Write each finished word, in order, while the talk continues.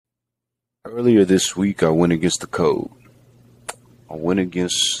Earlier this week, I went against the code. I went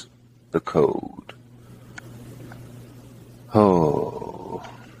against the code. Oh,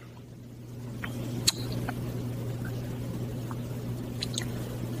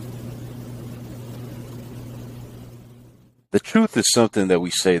 the truth is something that we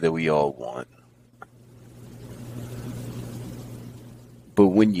say that we all want. But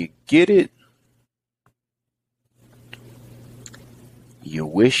when you get it, you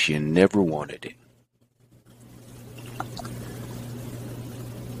wish you never wanted it.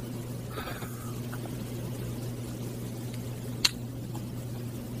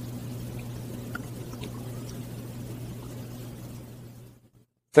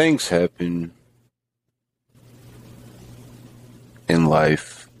 Things happen in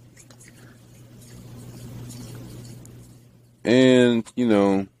life, and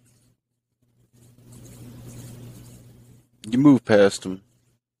you move past them.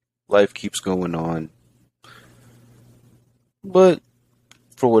 Life keeps going on. But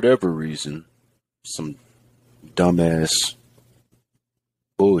for whatever reason, some dumbass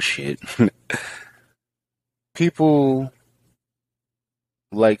bullshit, people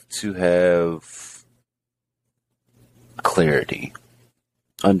like to have clarity,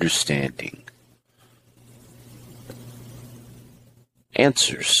 understanding,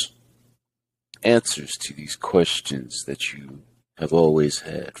 answers, answers to these questions that you have always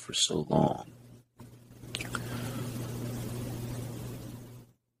had for so long.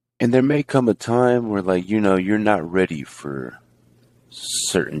 And there may come a time where, you're not ready for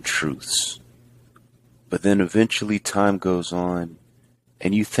certain truths. But then eventually time goes on,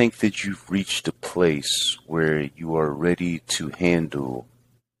 and you think that you've reached a place where you are ready to handle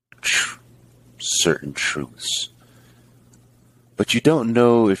certain truths. But you don't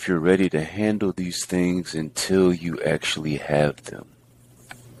know if you're ready to handle these things until you actually have them.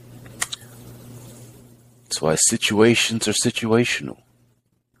 That's why situations are situational.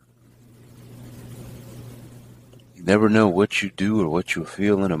 You never know what you do or what you'll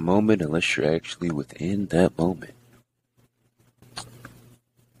feel in a moment unless you're actually within that moment.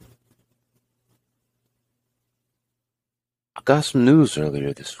 I got some news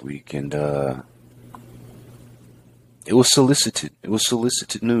earlier this week, and it was solicited. It was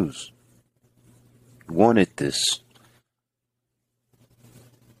solicited news. Wanted this.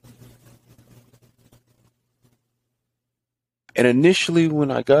 And initially, when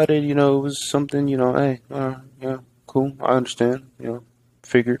I got it, it was something, hey, yeah, cool, I understand,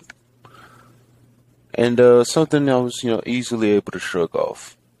 figured. And something I was, easily able to shrug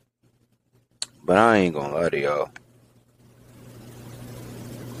off. But I ain't gonna lie to y'all.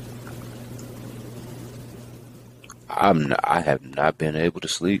 I have not been able to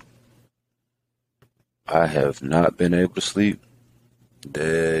sleep. I have not been able to sleep.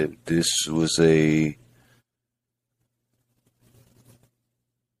 This was a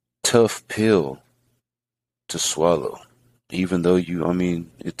tough pill to swallow. Even though it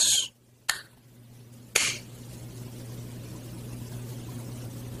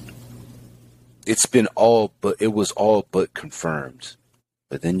was all but confirmed.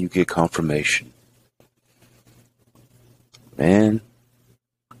 But then you get confirmation. Man,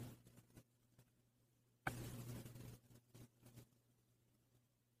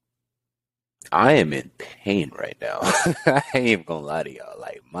 I am in pain right now. I ain't even gonna lie to y'all.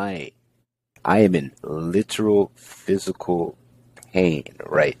 I am in literal physical pain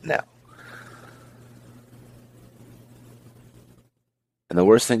right now. And the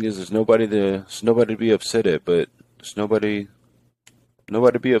worst thing is, there's nobody to be upset at, but there's nobody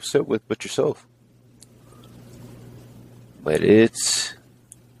to be upset with but yourself. But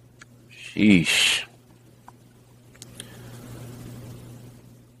sheesh.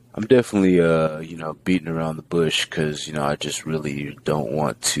 I'm definitely, beating around the bush because, I just really don't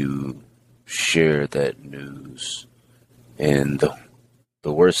want to share that news. And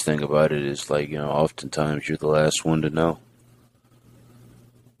the worst thing about it is, oftentimes you're the last one to know.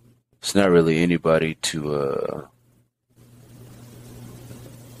 It's not really anybody to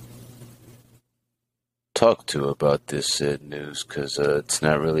talk to about this said news because it's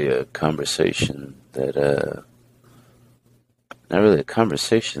not really a conversation that I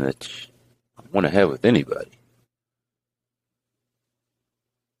want to have with anybody.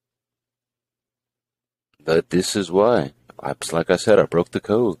 But this is why. Like I said, I broke the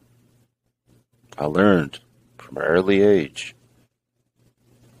code. I learned from an early age.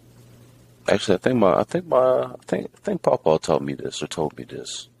 Actually, I think Papa taught me this or told me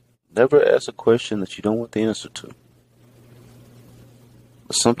this. Never ask a question that you don't want the answer to.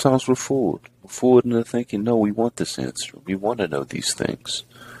 But sometimes we're fooled. We're fooled into thinking, no, we want this answer. We want to know these things.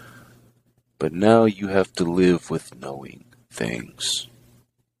 but now you have to live with knowing things.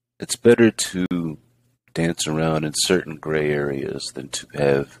 It's better to dance around in certain gray areas than to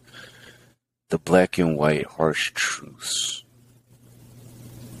have the black and white harsh truths.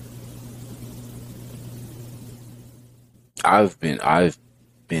 I've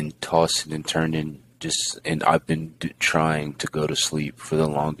been tossing and turning and I've been trying to go to sleep for the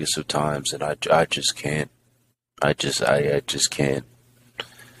longest of times, and I just can't. I just can't.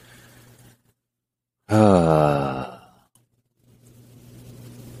 Ah,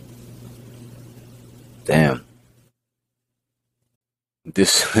 damn.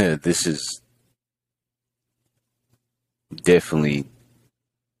 This this is definitely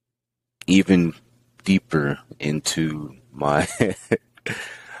even deeper into my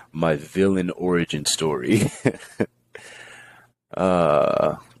my villain origin story.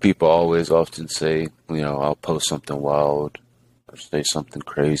 People always often say, I'll post something wild or say something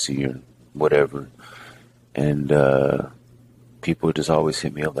crazy or whatever, and people just always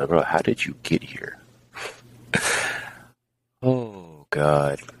hit me up like, bro, how did you get here? Oh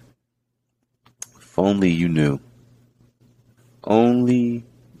God, if only you knew. Only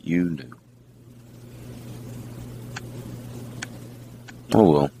you knew.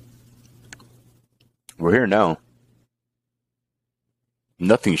 Oh well, we're here now.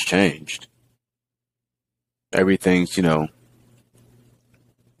 Nothing's changed. Everything's,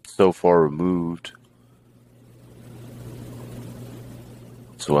 so far removed.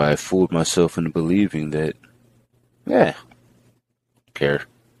 So I fooled myself into believing that, yeah, care.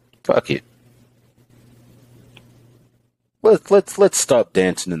 Fuck it. Let's stop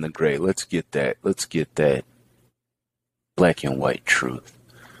dancing in the gray. Let's get that. Let's get that black and white truth.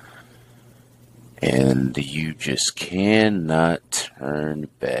 And you just cannot turn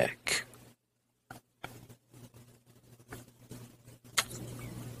back.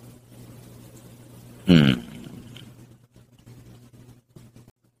 Hmm.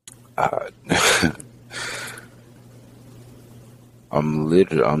 Uh, I'm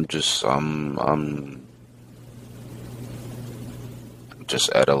just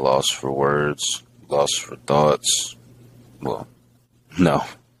at a loss for words, loss for thoughts. Well, no,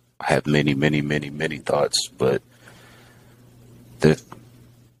 I have many, many, many, many thoughts, but they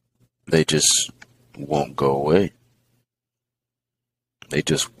they just won't go away. They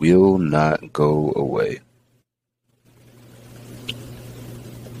just will not go away.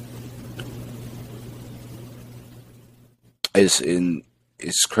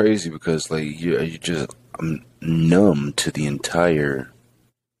 It's crazy because like you just I'm numb to the entire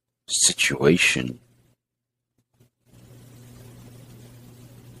situation,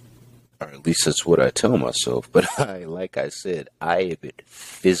 or at least that's what I tell myself. But like I said, I am in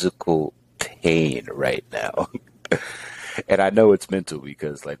physical pain right now. And I know it's mental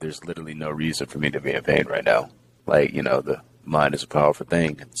because like there's literally no reason for me to be in pain right now. Like, the mind is a powerful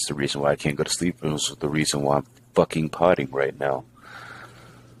thing. It's the reason why I can't go to sleep. It was the reason why I'm fucking potting right now.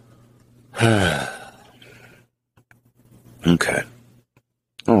 Okay.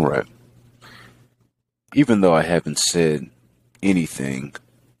 All right. Even though I haven't said anything,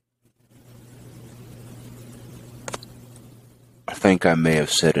 I think I may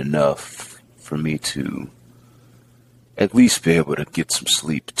have said enough for me to at least be able to get some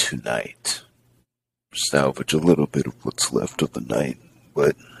sleep tonight. Salvage a little bit of what's left of the night.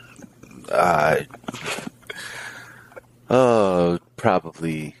 But I,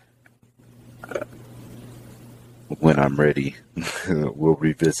 probably when I'm ready, we'll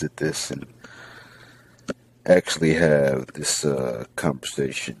revisit this and actually have this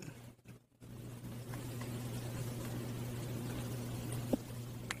conversation.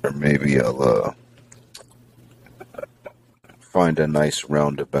 Or maybe I'll find a nice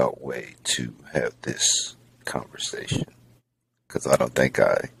roundabout way to have this conversation. Because I don't think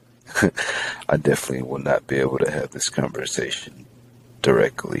I definitely will not be able to have this conversation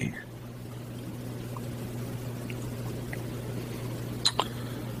directly.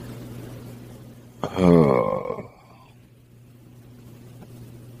 Uh,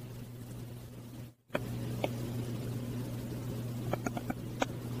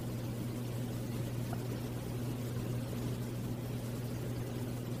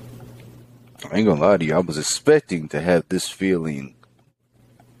 I ain't gonna lie to you, I was expecting to have this feeling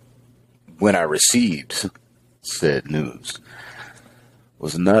when I received said news.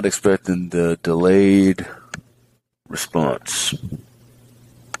 Was not expecting the delayed response.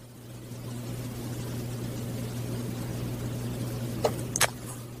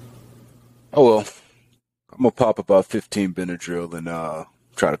 Oh well, I'm gonna pop about 15 Benadryl and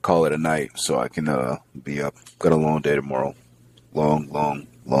try to call it a night so I can be up. Got a long day tomorrow. Long, long,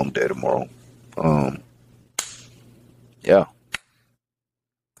 long day tomorrow. Um, yeah,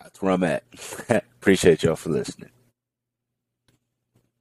 that's where I'm at. Appreciate y'all for listening.